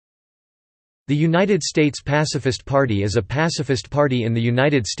The United States Pacifist Party is a pacifist party in the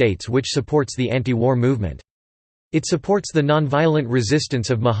United States which supports the anti-war movement. It supports the nonviolent resistance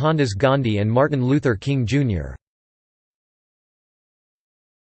of Mohandas Gandhi and Martin Luther King, Jr.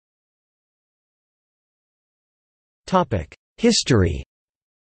 History.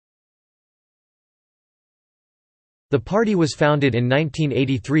 The party was founded in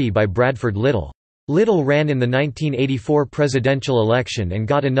 1983 by Bradford Little. Little ran in the 1984 presidential election and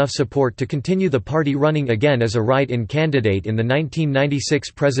got enough support to continue the party running again as a write-in candidate in the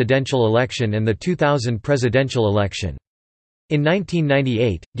 1996 presidential election and the 2000 presidential election. In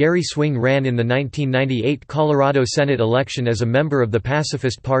 1998, Gary Swing ran in the 1998 Colorado Senate election as a member of the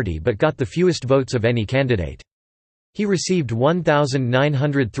Pacifist Party but got the fewest votes of any candidate. He received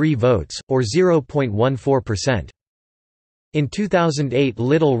 1,903 votes, or 0.14%. In 2008,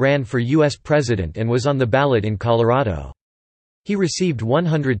 Little ran for U.S. President and was on the ballot in Colorado. He received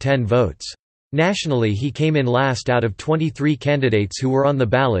 110 votes. Nationally, he came in last out of 23 candidates who were on the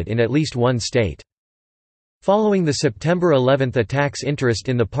ballot in at least one state. Following the September 11 attacks, interest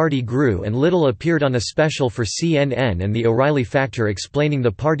in the party grew and Little appeared on a special for CNN and The O'Reilly Factor explaining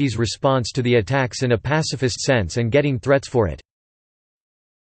the party's response to the attacks in a pacifist sense and getting threats for it.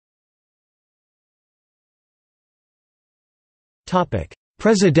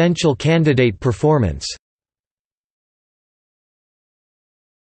 Presidential candidate performance.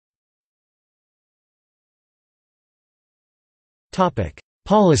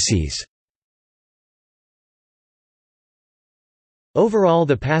 Policies. Overall,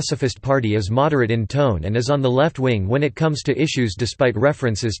 the Pacifist Party is moderate in tone and is on the left wing when it comes to issues despite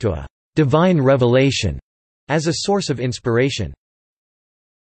references to a «divine revelation» as a source of inspiration.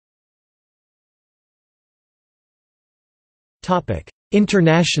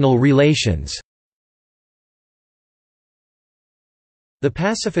 International relations. The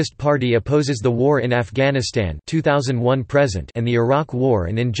Pacifist Party opposes the war in Afghanistan 2001 present and the Iraq War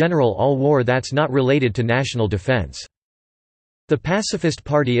and in general all war that's not related to national defense. The Pacifist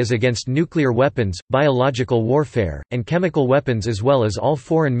Party is against nuclear weapons, biological warfare, and chemical weapons as well as all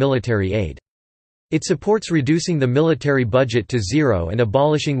foreign military aid. It supports reducing the military budget to zero and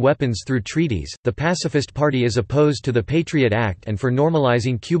abolishing weapons through treaties. The Pacifist Party is opposed to the Patriot Act and for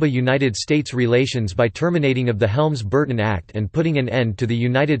normalizing Cuba-United States relations by terminating of the Helms-Burton Act and putting an end to the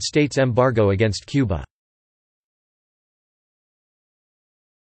United States embargo against Cuba.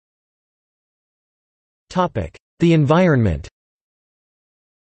 The environment.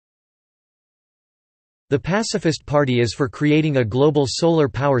 The Pacifist Party is for creating a global solar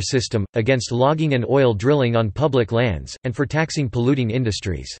power system, against logging and oil drilling on public lands, and for taxing polluting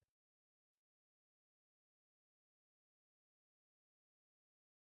industries.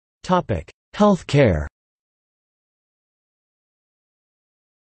 Health care.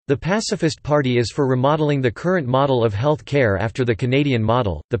 The Pacifist Party is for remodeling the current model of health care after the Canadian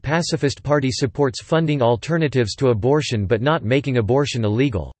model. The Pacifist Party supports funding alternatives to abortion but not making abortion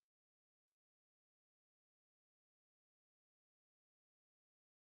illegal.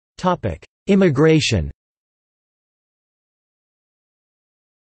 Immigration.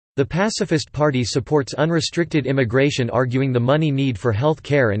 The Pacifist Party supports unrestricted immigration, arguing the money need for health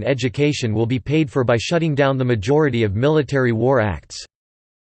care and education will be paid for by shutting down the majority of military war acts.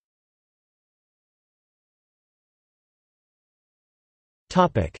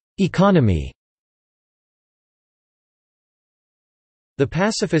 Economy. The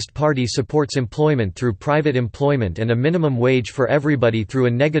Pacifist Party supports employment through private employment and a minimum wage for everybody through a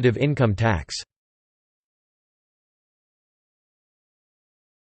negative income tax.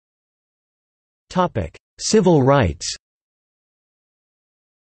 Civil rights.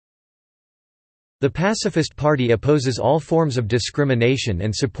 The Pacifist Party opposes all forms of discrimination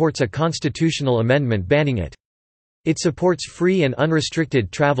and supports a constitutional amendment banning it. It supports free and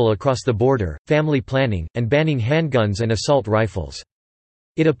unrestricted travel across the border, family planning, and banning handguns and assault rifles.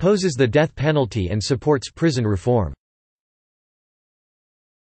 It opposes the death penalty and supports prison reform.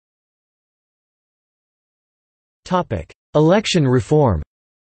 Election reform.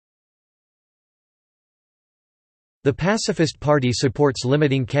 The Pacifist Party supports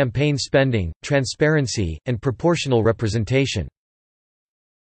limiting campaign spending, transparency, and proportional representation.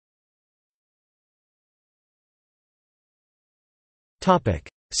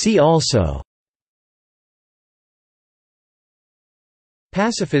 See also: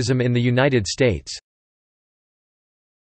 Pacifism in the United States.